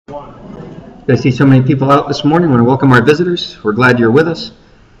I see so many people out this morning. I want to welcome our visitors. We're glad you're with us.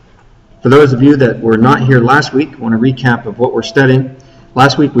 For those of you that were not here last week, I want to recap of what we're studying.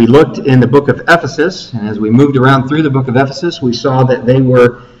 Last week we looked in the book of Ephesus, and as we moved around through the book of Ephesus, we saw that they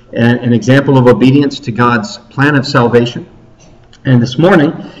were an example of obedience to God's plan of salvation. And this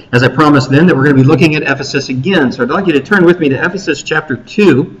morning, as I promised then, that we're going to be looking at Ephesus again. So I'd like you to turn with me to Ephesus chapter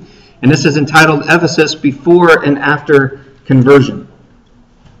 2, and this is entitled Ephesus Before and After Conversion.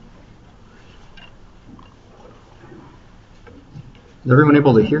 Is everyone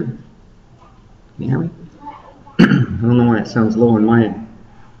able to hear? Can you hear me? I don't know why it sounds low on my end.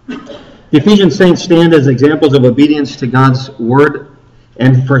 The Ephesian saints stand as examples of obedience to God's word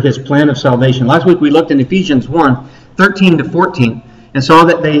and for his plan of salvation. Last week we looked in Ephesians 1, 13 to 14, and saw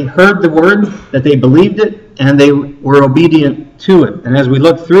that they heard the word, that they believed it, and they were obedient to it. And as we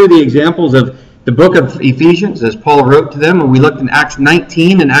looked through the examples of the book of Ephesians, as Paul wrote to them, and we looked in Acts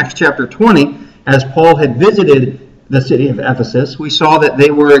 19 and Acts chapter 20, as Paul had visited the city of Ephesus, we saw that they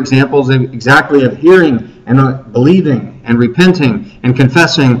were examples exactly of hearing and believing and repenting and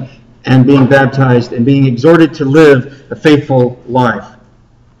confessing and being baptized and being exhorted to live a faithful life.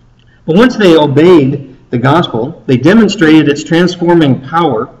 But once they obeyed the gospel, they demonstrated its transforming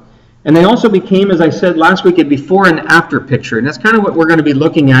power, and they also became, as I said last week, a before and after picture. And that's kind of what we're going to be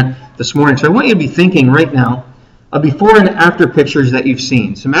looking at this morning. So I want you to be thinking right now of before and after pictures that you've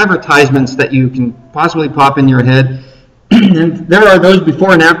seen, some advertisements that you can possibly pop in your head. And there are those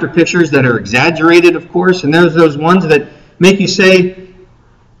before and after pictures that are exaggerated, of course, and there's those ones that make you say,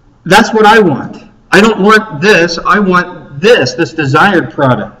 that's what I want. I don't want this, I want this desired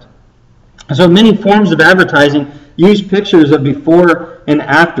product. So many forms of advertising use pictures of before and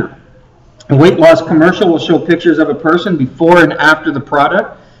after. A weight loss commercial will show pictures of a person before and after the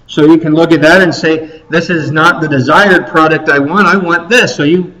product. So you can look at that and say, this is not the desired product I want this. So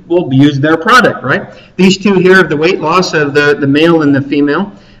you will use their product, right? These two here of the weight loss of the male and the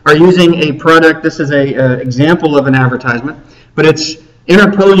female are using a product. This is an example of an advertisement, but it's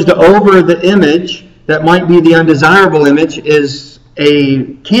interposed over the image that might be the undesirable image is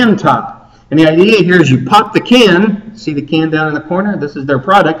a can top. And the idea here is you pop the can, see the can down in the corner? This is their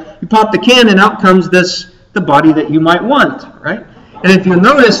product. You pop the can and out comes the body that you might want, right? And if you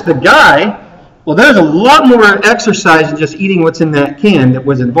notice the guy, well, there's a lot more exercise than just eating what's in that can that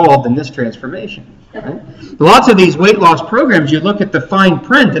was involved in this transformation. Right? Lots of these weight loss programs, you look at the fine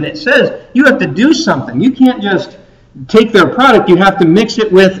print and it says you have to do something. You can't just take their product. You have to mix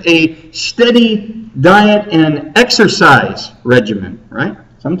it with a steady diet and exercise regimen, right?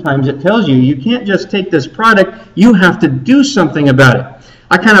 Sometimes it tells you you can't just take this product. You have to do something about it.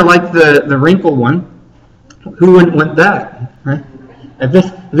 I kind of like the wrinkle one. Who wouldn't want that, right? If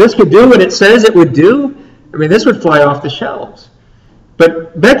this could do what it says it would do, I mean, this would fly off the shelves.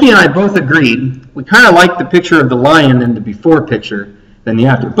 But Becky and I both agreed, we kind of like the picture of the lion in the before picture than the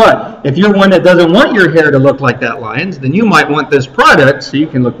after. But if you're one that doesn't want your hair to look like that lion's, then you might want this product so you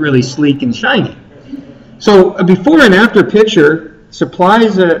can look really sleek and shiny. So a before and after picture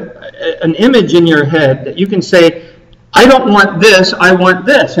supplies an image in your head that you can say, I don't want this, I want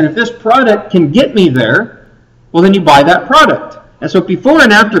this. And if this product can get me there, well, then you buy that product. And so before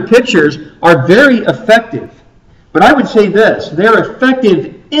and after pictures are very effective. But I would say this, they're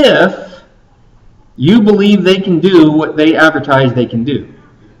effective if you believe they can do what they advertise they can do.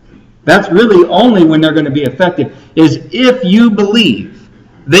 That's really only when they're going to be effective, is if you believe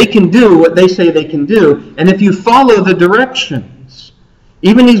they can do what they say they can do, and if you follow the directions.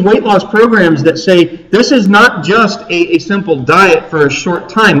 Even these weight loss programs that say, this is not just a simple diet for a short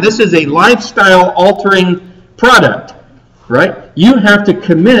time. This is a lifestyle-altering product. Right? You have to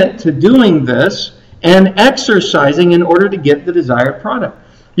commit to doing this and exercising in order to get the desired product.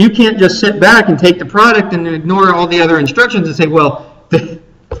 You can't just sit back and take the product and ignore all the other instructions and say, well,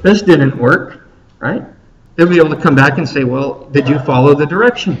 this didn't work, right? They'll be able to come back and say, well, did you follow the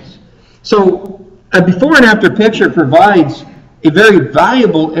directions? So a before and after picture provides a very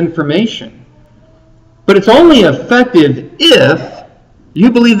valuable information, but it's only effective if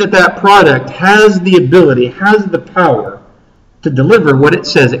you believe that product has the ability, has the power to deliver what it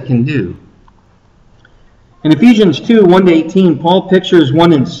says it can do. In Ephesians 2, 1-18, Paul pictures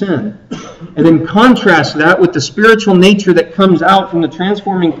one in sin and then contrasts that with the spiritual nature that comes out from the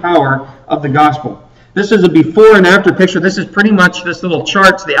transforming power of the gospel. This is a before and after picture. This is pretty much this little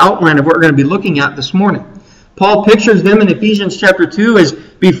chart's the outline of what we're going to be looking at this morning. Paul pictures them in Ephesians chapter 2 as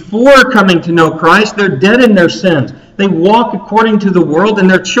before coming to know Christ, they're dead in their sins. They walk according to the world and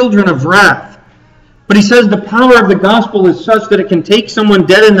they're children of wrath. But he says the power of the gospel is such that it can take someone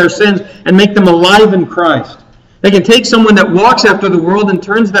dead in their sins and make them alive in Christ. They can take someone that walks after the world and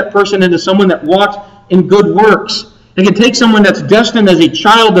turns that person into someone that walks in good works. They can take someone that's destined as a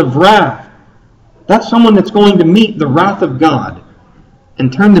child of wrath. That's someone that's going to meet the wrath of God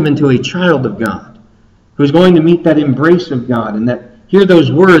and turn them into a child of God, who's going to meet that embrace of God and that hear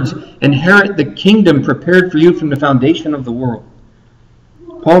those words, inherit the kingdom prepared for you from the foundation of the world.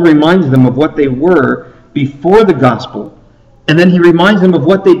 Paul reminds them of what they were before the gospel, and then he reminds them of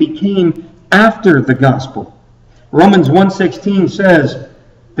what they became after the gospel. Romans 1:16 says,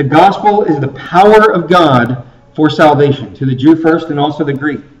 the gospel is the power of God for salvation, to the Jew first and also the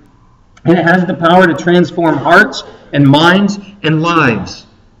Greek. And it has the power to transform hearts and minds and lives.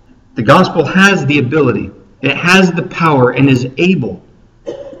 The gospel has the ability, it has the power, and is able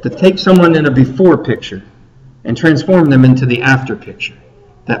to take someone in a before picture and transform them into the after picture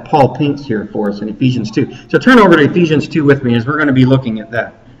that Paul paints here for us in Ephesians 2. So turn over to Ephesians 2 with me as we're going to be looking at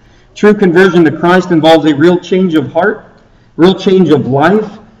that. True conversion to Christ involves a real change of heart, real change of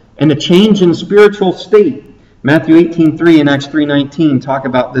life, and a change in spiritual state. Matthew 18:3 and Acts 3:19 talk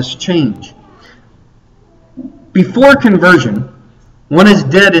about this change. Before conversion, one is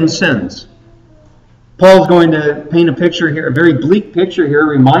dead in sins. Paul's going to paint a picture here, a very bleak picture here,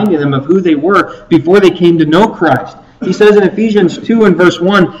 reminding them of who they were before they came to know Christ. He says in Ephesians 2 and verse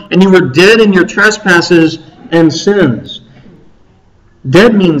 1, and you were dead in your trespasses and sins.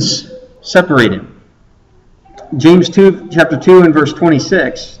 Dead means separated. James 2, chapter 2 and verse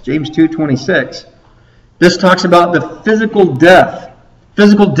 26, James 2:26. This talks about the physical death.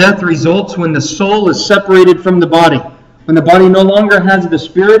 Physical death results when the soul is separated from the body. When the body no longer has the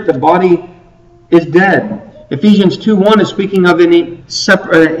spirit, the body is dead. Ephesians 2:1 is speaking of a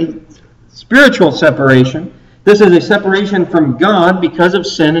spiritual separation. This is a separation from God because of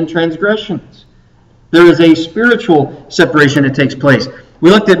sin and transgressions. There is a spiritual separation that takes place. We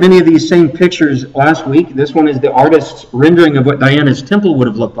looked at many of these same pictures last week. This one is the artist's rendering of what Diana's temple would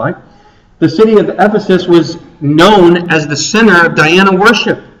have looked like. The city of Ephesus was known as the center of Diana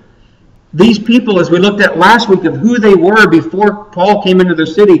worship. These people, as we looked at last week of who they were before Paul came into their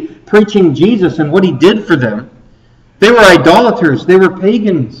city preaching Jesus and what he did for them, they were idolaters. They were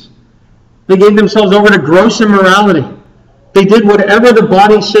pagans. They gave themselves over to gross immorality. They did whatever the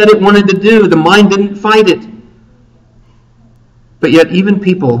body said it wanted to do. The mind didn't fight it. But yet even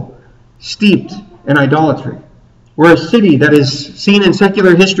people steeped in idolatry were a city that is seen in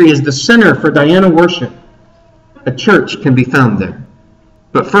secular history as the center for Diana worship. A church can be found there.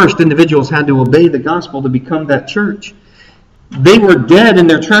 But first, individuals had to obey the gospel to become that church. They were dead in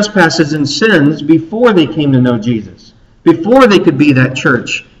their trespasses and sins before they came to know Jesus, before they could be that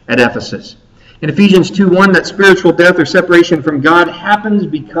church at Ephesus. In Ephesians 2:1, that spiritual death or separation from God happens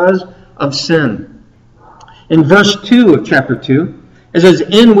because of sin. In verse 2 of chapter 2, it says,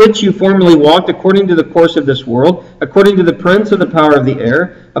 in which you formerly walked according to the course of this world, according to the prince of the power of the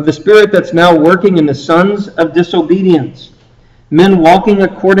air, of the spirit that's now working in the sons of disobedience. Men walking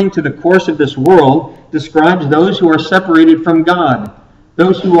according to the course of this world describes those who are separated from God,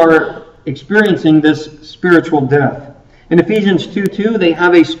 those who are experiencing this spiritual death. In Ephesians 2:2, they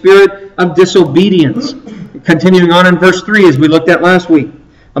have a spirit of disobedience. Continuing on in verse 3, as we looked at last week.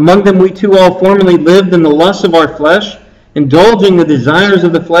 Among them we too all formerly lived in the lusts of our flesh, indulging the desires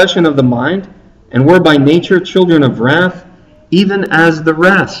of the flesh and of the mind, and were by nature children of wrath, even as the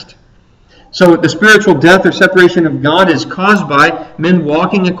rest. So the spiritual death or separation of God is caused by men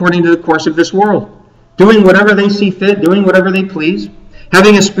walking according to the course of this world, doing whatever they see fit, doing whatever they please,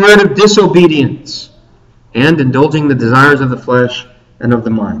 having a spirit of disobedience, and indulging the desires of the flesh and of the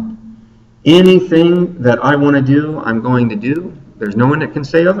mind. Anything that I want to do, I'm going to do. There's no one that can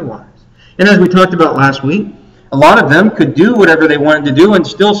say otherwise. And as we talked about last week, a lot of them could do whatever they wanted to do and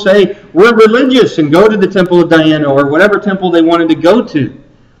still say, we're religious, and go to the temple of Diana or whatever temple they wanted to go to.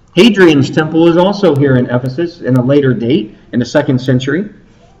 Hadrian's temple is also here in Ephesus in a later date, in the 2nd century.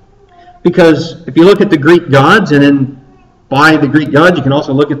 Because if you look at the Greek gods, and then by the Greek gods, you can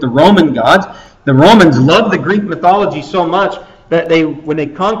also look at the Roman gods. The Romans loved the Greek mythology so much that when they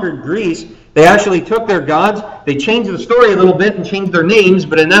conquered Greece, they actually took their gods, they changed the story a little bit and changed their names,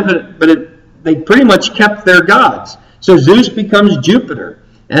 they pretty much kept their gods. So Zeus becomes Jupiter,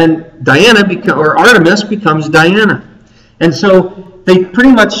 and Artemis becomes Diana. And so they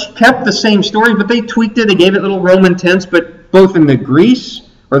pretty much kept the same story, but they tweaked it. They gave it little Roman tense, but both in the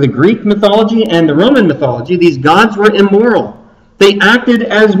Greek mythology and the Roman mythology, these gods were immoral. They acted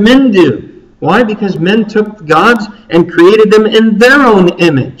as men do. Why? Because men took gods and created them in their own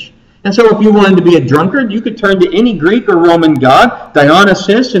image. And so if you wanted to be a drunkard, you could turn to any Greek or Roman god.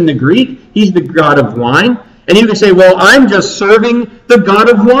 Dionysus in the Greek, he's the god of wine. And you could say, well, I'm just serving the god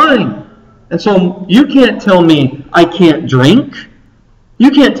of wine. And so you can't tell me I can't drink. You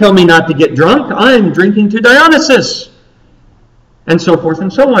can't tell me not to get drunk. I'm drinking to Dionysus. And so forth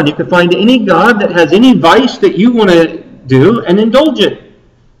and so on. You can find any god that has any vice that you want to do and indulge it.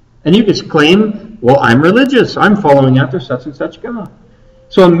 And you just claim, well, I'm religious. I'm following after such and such God.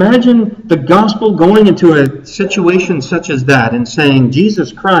 So imagine the gospel going into a situation such as that and saying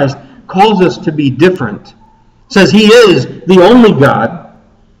Jesus Christ calls us to be different. Says he is the only God.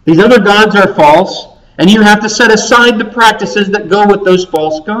 These other gods are false. And you have to set aside the practices that go with those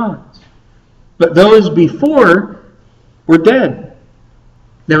false gods. But those before were dead.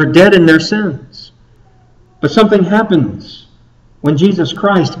 They were dead in their sins. But something happens when Jesus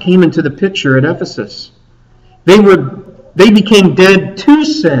Christ came into the picture at Ephesus. They became dead to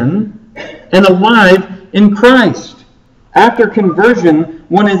sin and alive in Christ. After conversion,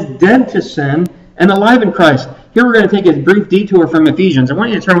 one is dead to sin and alive in Christ. Here we're going to take a brief detour from Ephesians. I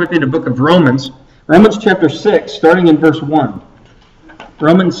want you to turn with me to the book of Romans. Romans chapter 6, starting in verse 1.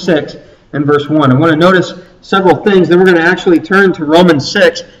 Romans 6 and verse 1. I want to notice several things. Then we're going to actually turn to Romans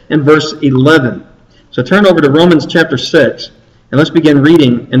 6 and verse 11. So turn over to Romans chapter 6, and let's begin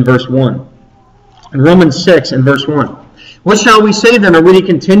reading in verse 1. In Romans 6 and verse 1. What shall we say then? Are we to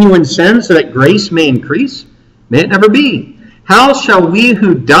continue in sin so that grace may increase? May it never be. How shall we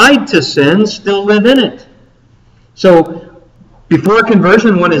who died to sin still live in it? So, before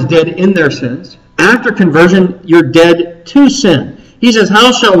conversion, one is dead in their sins. After conversion, you're dead to sin. He says,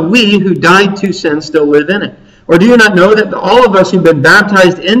 how shall we who died to sin still live in it? Or do you not know that all of us who've been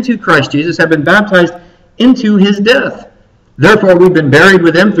baptized into Christ Jesus have been baptized into his death? Therefore, we've been buried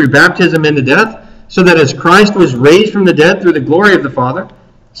with him through baptism into death, so that as Christ was raised from the dead through the glory of the Father,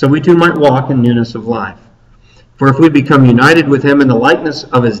 so we too might walk in newness of life. For if we become united with him in the likeness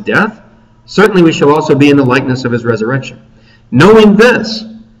of his death, certainly we shall also be in the likeness of his resurrection. Knowing this,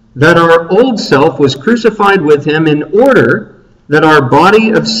 that our old self was crucified with him in order that our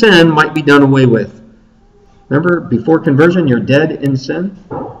body of sin might be done away with. Remember, before conversion, you're dead in sin.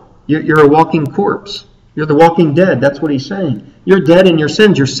 You're a walking corpse. You're the walking dead. That's what he's saying. You're dead in your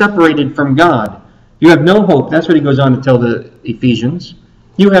sins. You're separated from God. You have no hope. That's what he goes on to tell the Ephesians.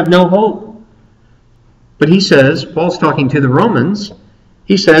 You have no hope. But he says, Paul's talking to the Romans,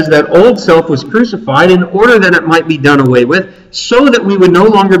 he says that old self was crucified in order that it might be done away with, so that we would no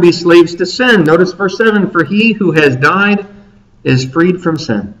longer be slaves to sin. Notice verse 7, for he who has died is freed from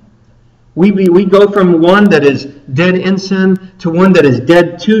sin. We go from one that is dead in sin to one that is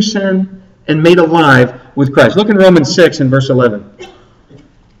dead to sin and made alive with Christ. Look in Romans 6 and verse 11.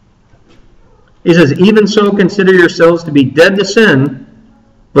 He says, even so consider yourselves to be dead to sin,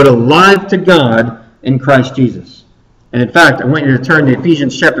 but alive to God in Christ Jesus. And in fact, I want you to turn to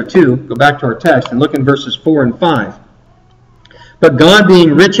Ephesians chapter 2, go back to our text, and look in verses 4 and 5. But God,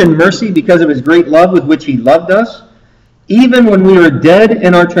 being rich in mercy because of his great love with which he loved us, even when we were dead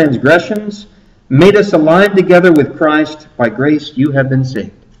in our transgressions, made us alive together with Christ. By grace you have been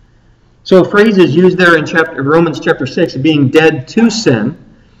saved. So a phrase is used there in Romans chapter 6, being dead to sin.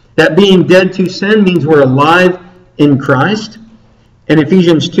 That being dead to sin means we're alive in Christ. In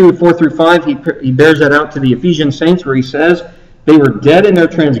Ephesians 2, 4 through 5, he bears that out to the Ephesian saints where he says, they were dead in their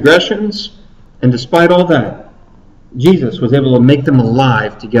transgressions, and despite all that, Jesus was able to make them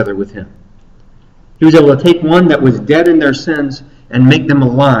alive together with him. He was able to take one that was dead in their sins and make them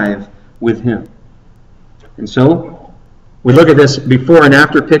alive with him. And so, we look at this before and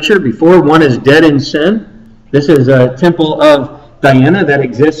after picture. Before, one is dead in sin. This is a temple of Diana that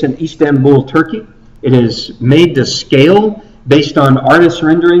exists in Istanbul, Turkey. It is made to scale based on artist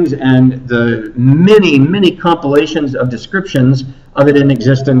renderings and the many, many compilations of descriptions of it in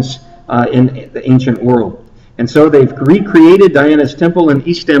existence in the ancient world. And so they've recreated Diana's temple in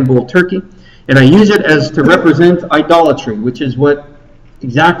Istanbul, Turkey. And I use it as to represent idolatry, which is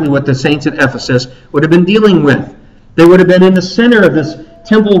exactly what the saints at Ephesus would have been dealing with. They would have been in the center of this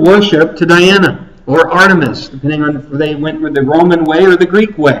temple worship to Diana or Artemis, depending on if they went with the Roman way or the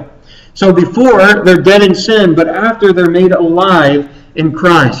Greek way. So before, they're dead in sin, but after, they're made alive in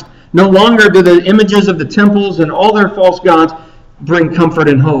Christ. No longer do the images of the temples and all their false gods bring comfort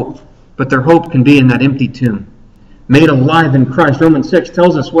and hope, but their hope can be in that empty tomb. Made alive in Christ. Romans 6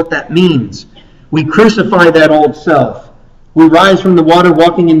 tells us what that means. We crucify that old self. We rise from the water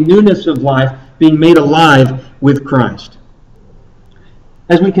walking in newness of life, being made alive with Christ.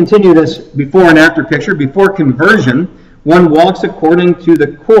 As we continue this before and after picture, before conversion, one walks according to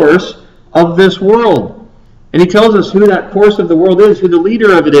the course of this world. And he tells us who that course of the world is, who the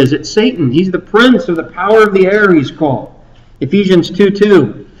leader of it is. It's Satan. He's the prince of the power of the air, he's called. Ephesians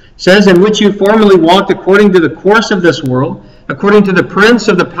 2:2 says, in which you formerly walked according to the course of this world, according to the prince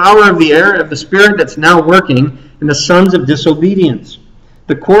of the power of the air, of the spirit that's now working in the sons of disobedience.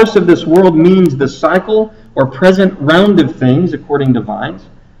 The course of this world means the cycle or present round of things, according to Vines.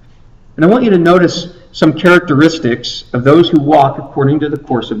 And I want you to notice some characteristics of those who walk according to the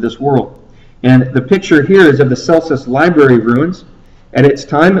course of this world. And the picture here is of the Celsus Library ruins. At its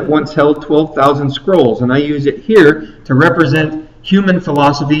time, it once held 12,000 scrolls, and I use it here to represent human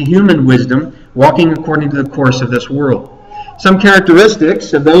philosophy, human wisdom, walking according to the course of this world. Some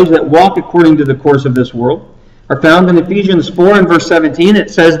characteristics of those that walk according to the course of this world are found in Ephesians 4 and verse 17. It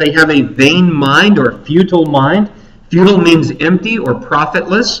says they have a vain mind or futile mind. Futile means empty or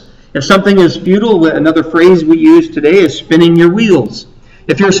profitless. If something is futile, another phrase we use today is spinning your wheels.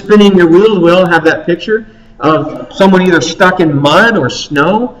 If you're spinning your wheels, we'll have that picture of someone either stuck in mud or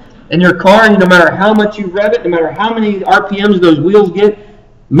snow in your car, and no matter how much you rev it, no matter how many RPMs those wheels get,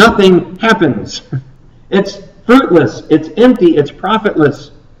 nothing happens. It's fruitless, it's empty, it's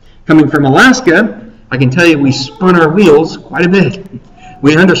profitless. Coming from Alaska, I can tell you we spun our wheels quite a bit.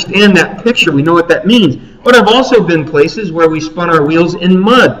 We understand that picture, we know what that means. But I've also been places where we spun our wheels in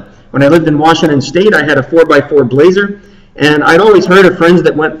mud. When I lived in Washington State, I had a 4x4 Blazer, and I'd always heard of friends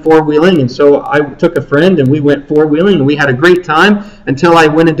that went four-wheeling, and so I took a friend and we went four-wheeling, and we had a great time until I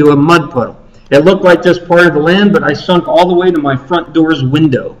went into a mud puddle. It looked like just part of the land, but I sunk all the way to my front door's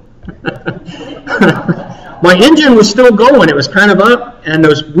window. My engine was still going. It was kind of up, and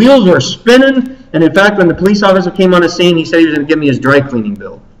those wheels were spinning, and in fact, when the police officer came on the scene, he said he was going to give me his dry cleaning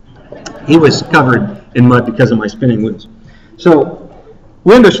bill. He was covered in mud because of my spinning wheels. So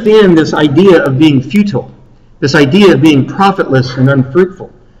we understand this idea of being futile, this idea of being profitless and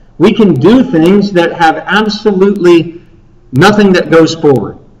unfruitful. We can do things that have absolutely nothing that goes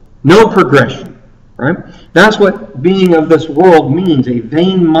forward, no progression, right? That's what being of this world means, a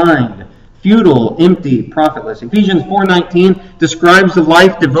vain mind, futile, empty, profitless. Ephesians 4:19 describes the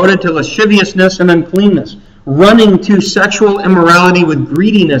life devoted to lasciviousness and uncleanness, running to sexual immorality with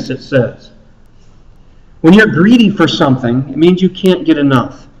greediness, it says. When you're greedy for something, it means you can't get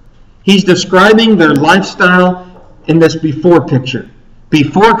enough. He's describing their lifestyle in this before picture.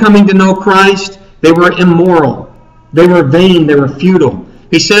 Before coming to know Christ, they were immoral. They were vain. They were futile.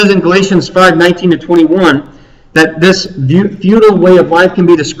 He says in Galatians 5:19-21 that this futile way of life can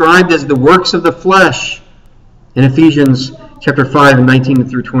be described as the works of the flesh in Ephesians chapter 5 and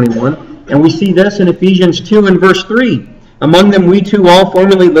 19-21. And we see this in Ephesians 2 and verse 3. Among them we too all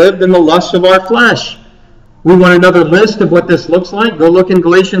formerly lived in the lusts of our flesh. We want another list of what this looks like. Go look in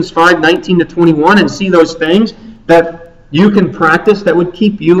Galatians 5:19-21 and see those things that you can practice that would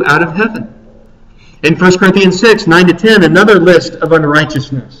keep you out of heaven. In 1 Corinthians 6:9-10, another list of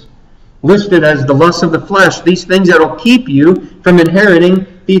unrighteousness, listed as the lusts of the flesh, these things that will keep you from inheriting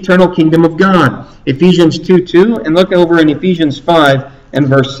the eternal kingdom of God. Ephesians 2:2, and look over in Ephesians 5 and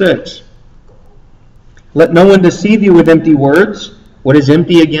verse 6. Let no one deceive you with empty words. What is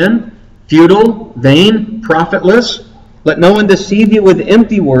empty again? Futile, vain, profitless. Let no one deceive you with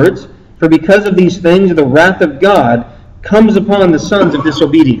empty words, for because of these things the wrath of God comes upon the sons of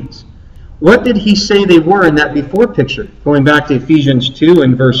disobedience. What did he say they were in that before picture? Going back to Ephesians 2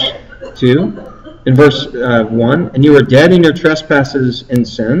 and verse 2, in verse 1, and you were dead in your trespasses and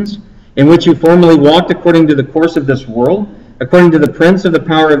sins, in which you formerly walked according to the course of this world, according to the prince of the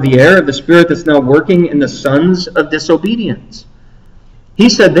power of the air, of the spirit that's now working in the sons of disobedience. He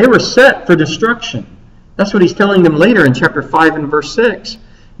said they were set for destruction. That's what he's telling them later in chapter 5 and verse 6.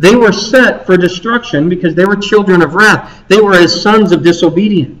 They were set for destruction because they were children of wrath. They were as sons of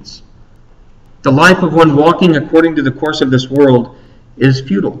disobedience. The life of one walking according to the course of this world is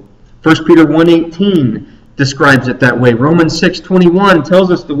futile. 1 Peter 1:18 describes it that way. Romans 6:21 tells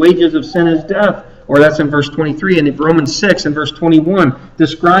us the wages of sin is death, or that's in verse 23. And Romans 6 and verse 21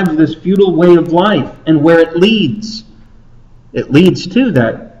 describes this futile way of life and where it leads. It leads to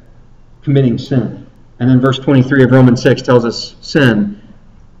that committing sin. And then verse 23 of Romans 6 tells us sin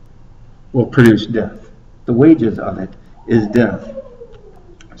will produce death. The wages of it is death.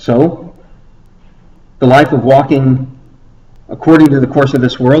 So, the life of walking according to the course of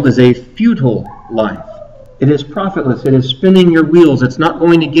this world is a futile life. It is profitless. It is spinning your wheels. It's not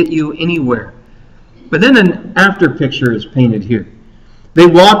going to get you anywhere. But then an after picture is painted here. They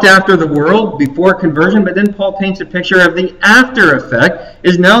walked after the world before conversion, but then Paul paints a picture of the after effect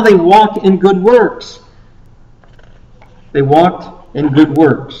is now they walk in good works. They walked in good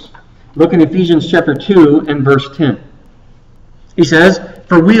works. Look in Ephesians chapter 2 and verse 10. He says,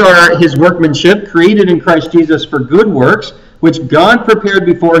 for we are his workmanship, created in Christ Jesus for good works, which God prepared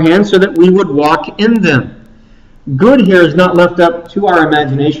beforehand so that we would walk in them. Good here is not left up to our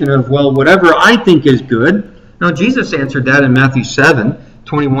imagination of, well, whatever I think is good. No, Jesus answered that in Matthew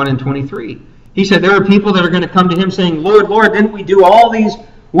 7:21 and 23. He said there are people that are going to come to him saying, Lord, Lord, didn't we do all these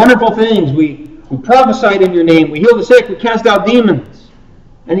wonderful things? We prophesied in your name. We healed the sick. We cast out demons.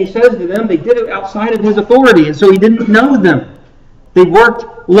 And he says to them, they did it outside of his authority, and so he didn't know them. They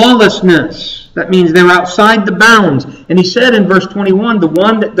worked lawlessness. That means they're outside the bounds. And he said in verse 21, the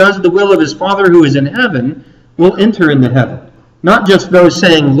one that does the will of his Father who is in heaven will enter into heaven. Not just those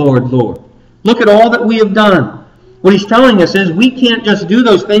saying, Lord, Lord. Look at all that we have done. What he's telling us is we can't just do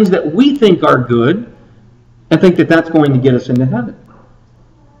those things that we think are good and think that that's going to get us into heaven.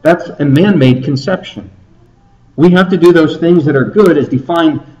 That's a man-made conception. We have to do those things that are good as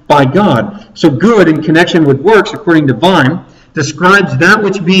defined by God. So good in connection with works, according to Vine, describes that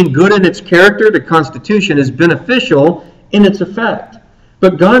which being good in its character, the constitution, is beneficial in its effect.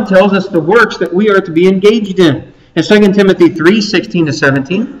 But God tells us the works that we are to be engaged in. In 2 Timothy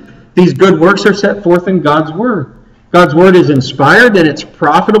 3:16-17, these good works are set forth in God's Word. God's Word is inspired and it's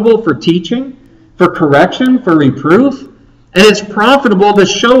profitable for teaching, for correction, for reproof, and it's profitable to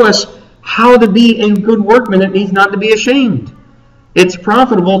show us how to be a good workman that needs not to be ashamed. It's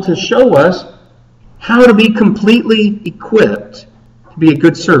profitable to show us how to be completely equipped to be a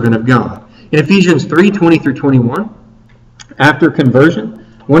good servant of God. In Ephesians 3:20-21, after conversion,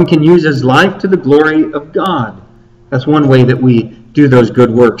 one can use his life to the glory of God. That's one way that we do those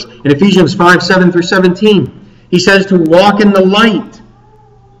good works. In Ephesians 5:7-17, he says to walk in the light.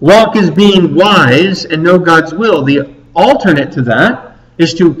 Walk as being wise and know God's will. The alternate to that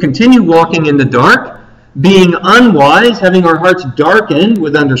is to continue walking in the dark, being unwise, having our hearts darkened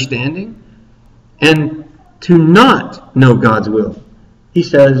with understanding, and to not know God's will. He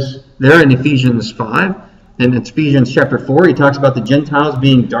says there in Ephesians 5, and in Ephesians chapter 4, he talks about the Gentiles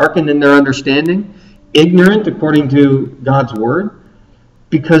being darkened in their understanding, ignorant according to God's word,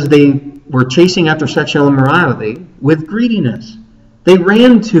 because they were chasing after sexual immorality with greediness. They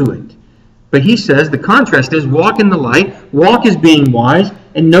ran to it. But he says the contrast is walk in the light, walk as being wise,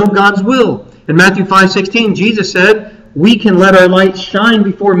 and know God's will. In Matthew 5:16, Jesus said, we can let our light shine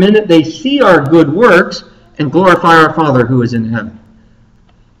before men that they see our good works and glorify our Father who is in heaven.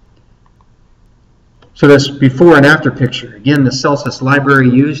 So this before and after picture. Again, the Celsus Library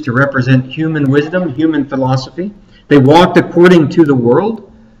used to represent human wisdom, human philosophy. They walked according to the world.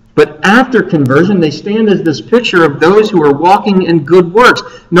 But after conversion, they stand as this picture of those who are walking in good works,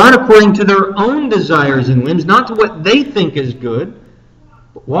 not according to their own desires and whims, not to what they think is good,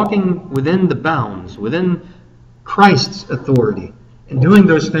 but walking within the bounds, within Christ's authority, and doing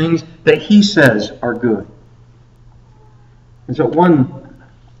those things that he says are good. And so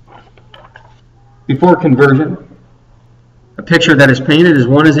before conversion, a picture that is painted is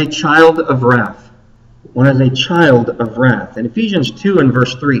one as a child of wrath. One as a child of wrath. In Ephesians 2 and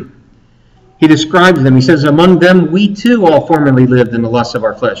verse 3, he describes them. He says, among them we too all formerly lived in the lusts of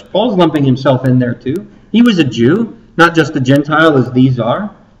our flesh. Paul's lumping himself in there too. He was a Jew, not just a Gentile as these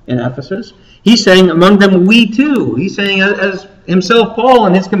are in Ephesus. He's saying among them we too. He's saying as himself, Paul,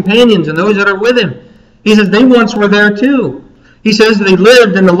 and his companions and those that are with him. He says they once were there too. He says they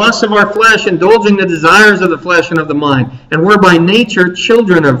lived in the lusts of our flesh, indulging the desires of the flesh and of the mind, and were by nature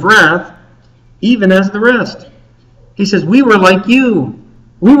children of wrath, even as the rest. He says, we were like you.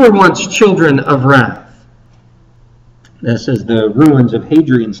 We were once children of wrath. This is the ruins of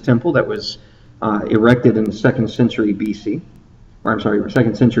Hadrian's temple that was erected in the 2nd century BC. Or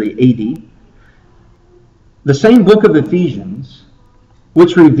 2nd century AD. The same book of Ephesians,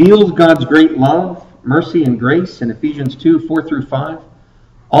 which reveals God's great love, mercy, and grace in Ephesians 2, 4-5,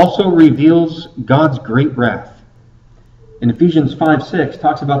 also reveals God's great wrath. In Ephesians 5:6,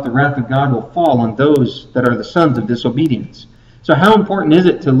 talks about the wrath of God will fall on those that are the sons of disobedience. So how important is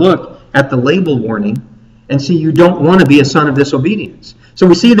it to look at the label warning and see you don't want to be a son of disobedience? So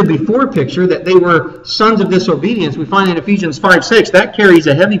we see the before picture that they were sons of disobedience. We find in Ephesians 5:6, that carries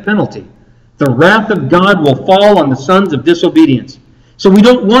a heavy penalty. The wrath of God will fall on the sons of disobedience. So we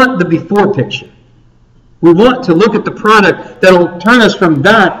don't want the before picture. We want to look at the product that will turn us from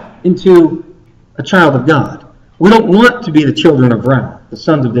that into a child of God. We don't want to be the children of wrath, the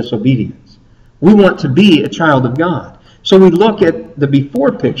sons of disobedience. We want to be a child of God. So we look at the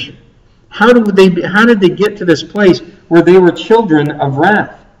before picture. How did they get to this place where they were children of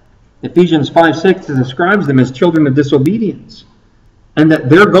wrath? Ephesians 5:6 describes them as children of disobedience, and that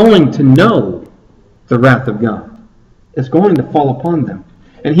they're going to know the wrath of God. It's going to fall upon them.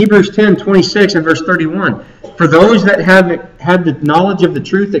 In Hebrews 10:26 and verse 31, for those that have had the knowledge of the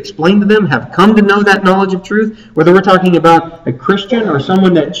truth explained to them, have come to know that knowledge of truth, whether we're talking about a Christian or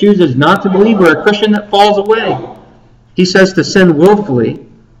someone that chooses not to believe or a Christian that falls away, he says to sin willfully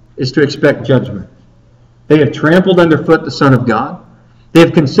is to expect judgment. They have trampled underfoot the Son of God. They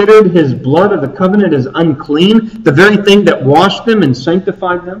have considered his blood of the covenant as unclean, the very thing that washed them and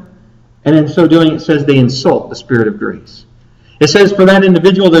sanctified them. And in so doing, it says they insult the Spirit of grace. It says for that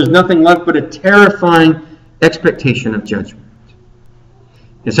individual, there's nothing left but a terrifying expectation of judgment.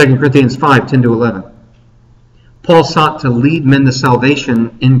 In 2 Corinthians 5, 10 to 11, Paul sought to lead men to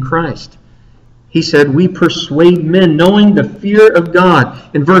salvation in Christ. He said, we persuade men, knowing the fear of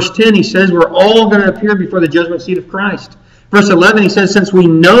God. In verse 10, he says, we're all going to appear before the judgment seat of Christ. Verse 11, he says, since we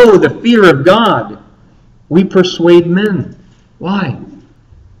know the fear of God, we persuade men. Why?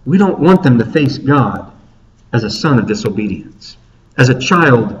 We don't want them to face God as a son of disobedience, as a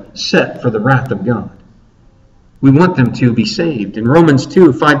child set for the wrath of God. We want them to be saved. In Romans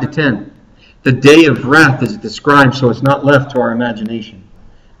 2, 5 to 10, the day of wrath is described so it's not left to our imagination.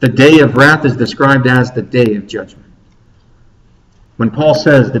 The day of wrath is described as the day of judgment. When Paul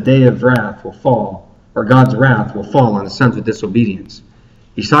says the day of wrath will fall, or God's wrath will fall on the sons of disobedience,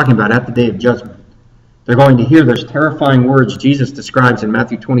 he's talking about at the day of judgment. They're going to hear those terrifying words Jesus describes in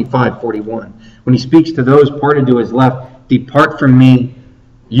Matthew 25, 41. When he speaks to those parted to his left, depart from me,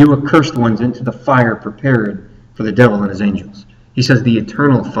 you accursed ones, into the fire prepared for the devil and his angels. He says the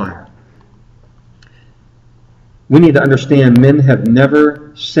eternal fire. We need to understand men have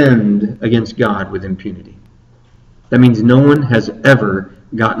never sinned against God with impunity. That means no one has ever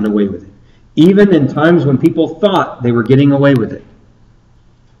gotten away with it. Even in times when people thought they were getting away with it.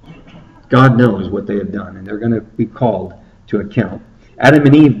 God knows what they have done, and they're going to be called to account. Adam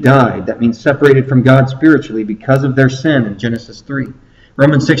and Eve died. That means separated from God spiritually because of their sin in Genesis 3.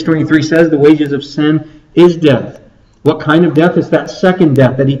 Romans 6:23 says the wages of sin is death. What kind of death is that second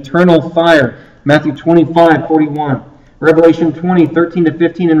death, that eternal fire? Matthew 25, 41. Revelation 20, 13 to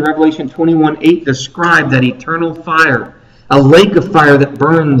 15, and Revelation 21, 8 describe that eternal fire, a lake of fire that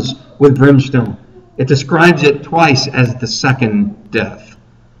burns with brimstone. It describes it twice as the second death.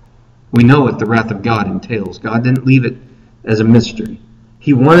 We know what the wrath of God entails. God didn't leave it as a mystery.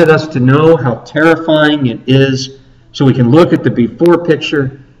 He wanted us to know how terrifying it is so we can look at the before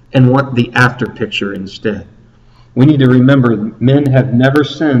picture and want the after picture instead. We need to remember men have never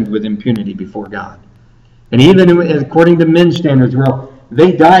sinned with impunity before God. And even according to men's standards, well,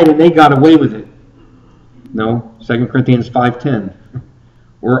 they died and they got away with it. No, 2 Corinthians 5:10.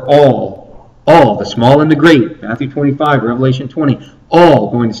 We're all, the small and the great, Matthew 25, Revelation 20, all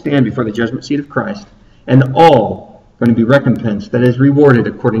going to stand before the judgment seat of Christ, and all going to be recompensed, that is, rewarded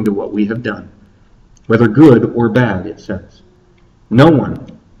according to what we have done, whether good or bad, it says. No one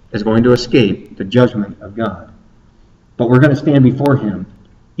is going to escape the judgment of God. But we're going to stand before him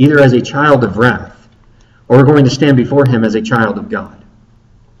either as a child of wrath, or we're going to stand before him as a child of God.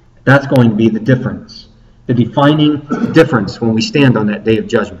 That's going to be the difference, the defining difference when we stand on that day of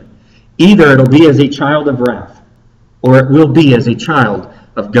judgment. Either it'll be as a child of wrath, or it will be as a child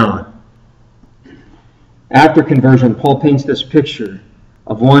of God. After conversion, Paul paints this picture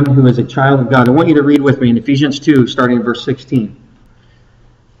of one who is a child of God. I want you to read with me in Ephesians 2, starting in verse 16.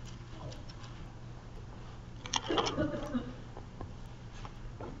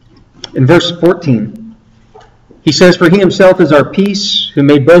 In verse 14, he says, for he himself is our peace, who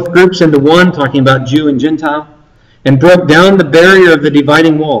made both groups into one, talking about Jew and Gentile, and broke down the barrier of the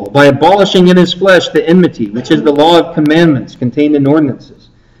dividing wall, by abolishing in his flesh the enmity, which is the law of commandments contained in ordinances,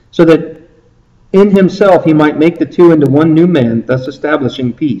 so that in himself he might make the two into one new man, thus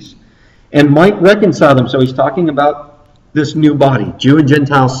establishing peace, and might reconcile them. So he's talking about this new body, Jew and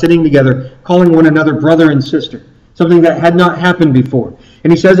Gentile sitting together, calling one another brother and sister, something that had not happened before.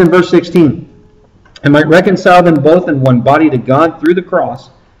 And he says in verse 16, and might reconcile them both in one body to God through the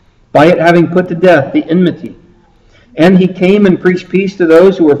cross, by it having put to death the enmity. And he came and preached peace to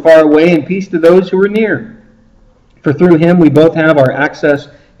those who were far away, and peace to those who were near. For through him we both have our access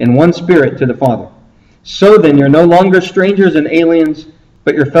in one Spirit to the Father. So then you're no longer strangers and aliens,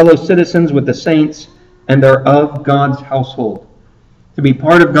 but you're fellow citizens with the saints, and are of God's household. To be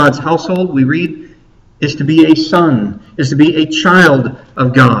part of God's household, we read, is to be a son, is to be a child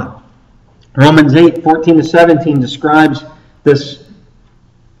of God. Romans 8, 14 to 17 describes this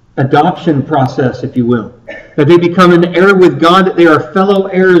adoption process, if you will. That they become an heir with God, that they are fellow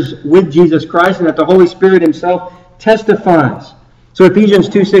heirs with Jesus Christ, and that the Holy Spirit himself testifies. So Ephesians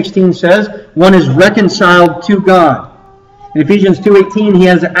 2:16 says, one is reconciled to God. In Ephesians 2:18, he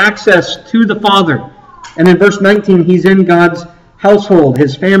has access to the Father. And in verse 19, he's in God's household,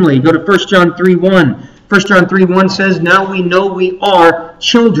 his family. Go to 1 John 3:1. 1 John 3:1 says, now we know we are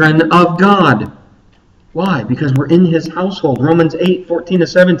children of God. Why? Because we're in his household. Romans 8, 14 to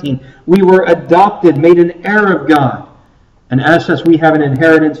 17. We were adopted, made an heir of God. And as such, we have an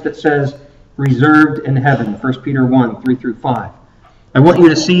inheritance that says, reserved in heaven. 1 Peter 1, 3 through 5. I want you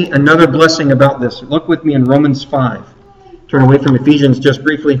to see another blessing about this. Look with me in Romans 5. Turn away from Ephesians just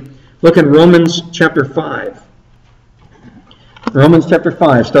briefly. Look in Romans chapter 5. Romans chapter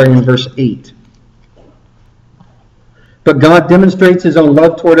 5, starting in verse 8. But God demonstrates his own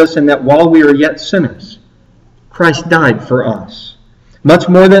love toward us in that while we are yet sinners, Christ died for us. Much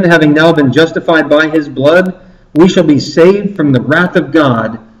more than having now been justified by his blood, we shall be saved from the wrath of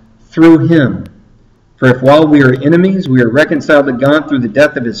God through him. For if while we are enemies, we are reconciled to God through the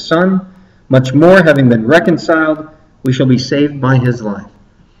death of his Son, much more, having been reconciled, we shall be saved by his life.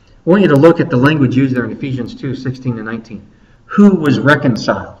 I want you to look at the language used there in Ephesians 2, 16 and 19. Who was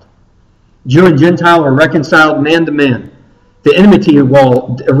reconciled? Jew and Gentile were reconciled man to man. The enmity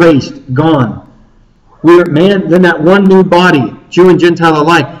wall erased, gone. We are then that one new body, Jew and Gentile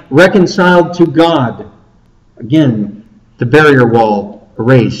alike, reconciled to God. Again, the barrier wall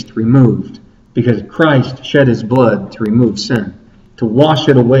erased, removed, because Christ shed his blood to remove sin, to wash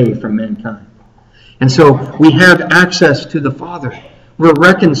it away from mankind. And so we have access to the Father. We're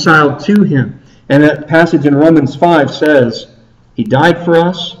reconciled to him. And that passage in Romans 5 says, he died for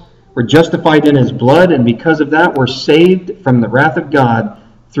us, we're justified in his blood, and because of that, we're saved from the wrath of God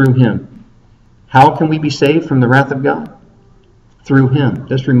through him. How can we be saved from the wrath of God? Through him.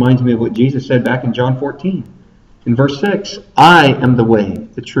 This reminds me of what Jesus said back in John 14. In verse 6, I am the way,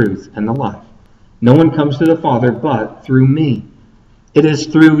 the truth, and the life. No one comes to the Father but through me. It is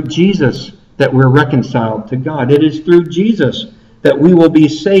through Jesus that we're reconciled to God. It is through Jesus that we will be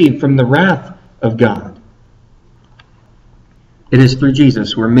saved from the wrath of God. It is through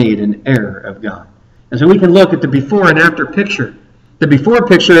Jesus we're made an heir of God. And so we can look at the before and after picture. The before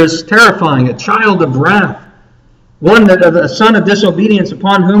picture is terrifying, a child of wrath. One that of a son of disobedience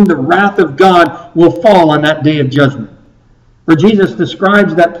upon whom the wrath of God will fall on that day of judgment. For Jesus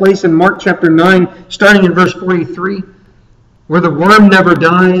describes that place in Mark chapter 9, starting in verse 43, where the worm never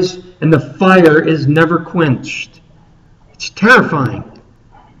dies and the fire is never quenched. It's terrifying.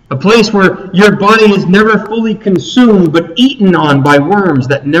 A place where your body is never fully consumed but eaten on by worms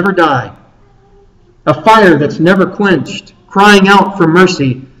that never die. A fire that's never quenched, crying out for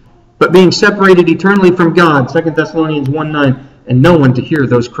mercy, but being separated eternally from God, 2 Thessalonians 1:9, and no one to hear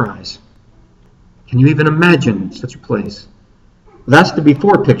those cries. Can you even imagine such a place? That's the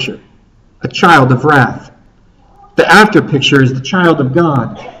before picture, a child of wrath. The after picture is the child of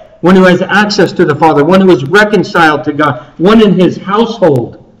God, one who has access to the Father, one who is reconciled to God, one in his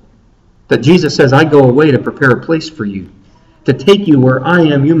household. That Jesus says, I go away to prepare a place for you, to take you where I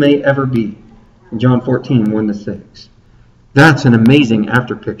am, you may ever be. In John 14, 1-6. That's an amazing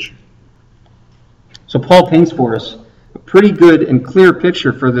after picture. So Paul paints for us a pretty good and clear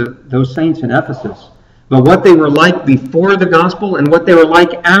picture for those saints in Ephesus, but what they were like before the gospel and what they were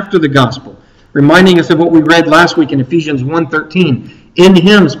like after the gospel, reminding us of what we read last week in Ephesians 1:13. In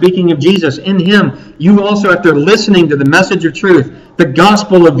him, speaking of Jesus, in him, you also, after listening to the message of truth, the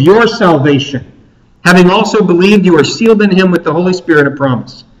gospel of your salvation, having also believed, you are sealed in him with the Holy Spirit of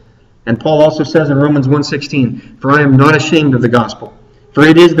promise. And Paul also says in Romans 1:16, for I am not ashamed of the gospel, for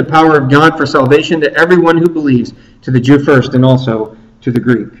it is the power of God for salvation to everyone who believes, to the Jew first and also to the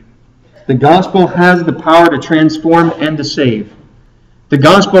Greek. The gospel has the power to transform and to save. The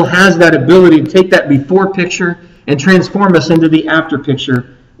gospel has that ability to take that before picture and transform us into the after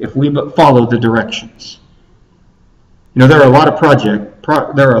picture if we but follow the directions. You know, there are a lot of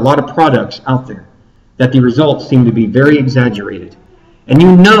products out there that the results seem to be very exaggerated. And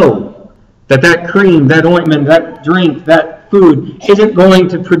you know that cream, that ointment, that drink, that food isn't going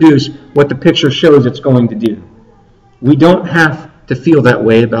to produce what the picture shows it's going to do. We don't have to feel that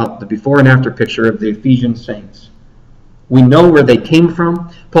way about the before and after picture of the Ephesian saints. We know where they came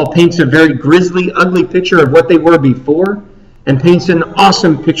from. Paul paints a very grisly, ugly picture of what they were before and paints an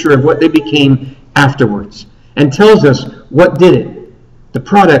awesome picture of what they became afterwards and tells us what did it. The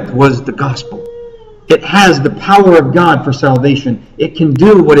product was the gospel. It has the power of God for salvation. It can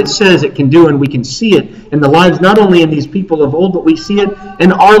do what it says it can do, and we can see it in the lives not only in these people of old, but we see it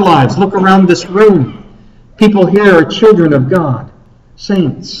in our lives. Look around this room. People here are children of God,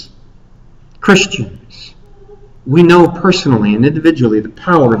 saints, Christians. We know personally and individually the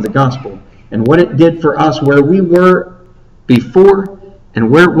power of the gospel and what it did for us, where we were before and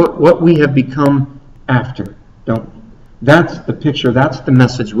what we have become after, don't we? That's the picture, that's the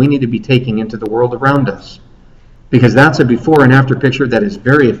message we need to be taking into the world around us. Because that's a before and after picture that is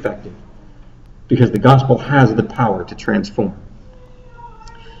very effective. Because the gospel has the power to transform.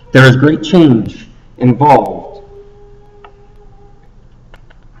 There is great change involved.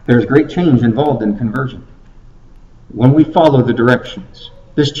 There is great change involved in conversion. When we follow the directions,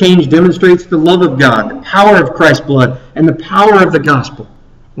 This change demonstrates the love of God, the power of Christ's blood, and the power of the gospel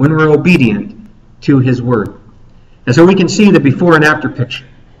when we're obedient to his word. And so we can see the before and after picture.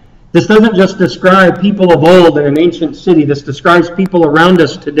 This doesn't just describe people of old in an ancient city. This describes people around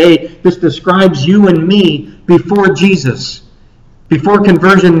us today. This describes you and me before Jesus. Before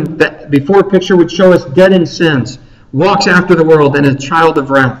conversion, that before picture would show us dead in sins, walks after the world, and a child of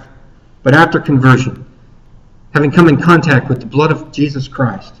wrath. But after conversion, having come in contact with the blood of Jesus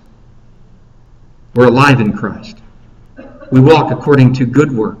Christ, we're alive in Christ. We walk according to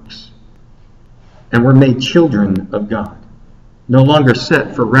good works, and we're made children of God, no longer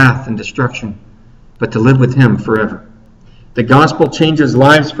set for wrath and destruction, but to live with him forever. The gospel changes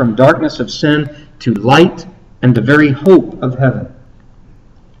lives from darkness of sin to light and the very hope of heaven.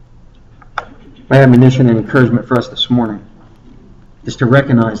 My admonition and encouragement for us this morning is to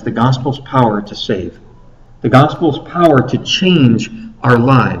recognize the gospel's power to save, the gospel's power to change our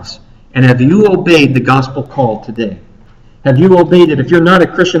lives. And have you obeyed the gospel call today? Have you obeyed it? If you're not a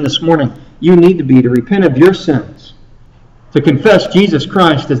Christian this morning, you need to be, to repent of your sins, to confess Jesus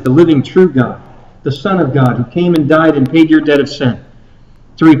Christ as the living true God, the Son of God, who came and died and paid your debt of sin,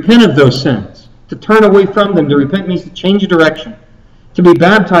 to repent of those sins, to turn away from them. To repent means to change direction, to be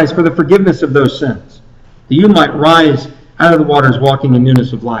baptized for the forgiveness of those sins, that you might rise out of the waters walking in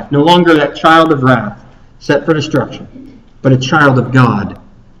newness of life, no longer that child of wrath set for destruction, but a child of God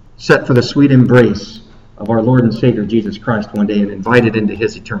set for the sweet embrace of our Lord and Savior Jesus Christ one day and invited into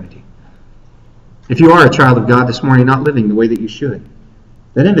his eternity. If you are a child of God this morning, not living the way that you should,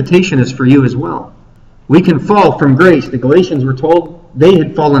 that invitation is for you as well. We can fall from grace. The Galatians were told they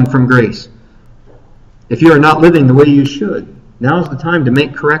had fallen from grace. If you are not living the way you should, now is the time to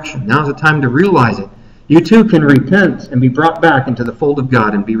make correction. Now is the time to realize it. You too can repent and be brought back into the fold of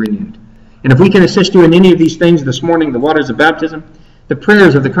God and be renewed. And if we can assist you in any of these things this morning, the waters of baptism, the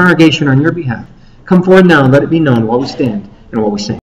prayers of the congregation on your behalf, come forward now and let it be known while we stand and while we sing.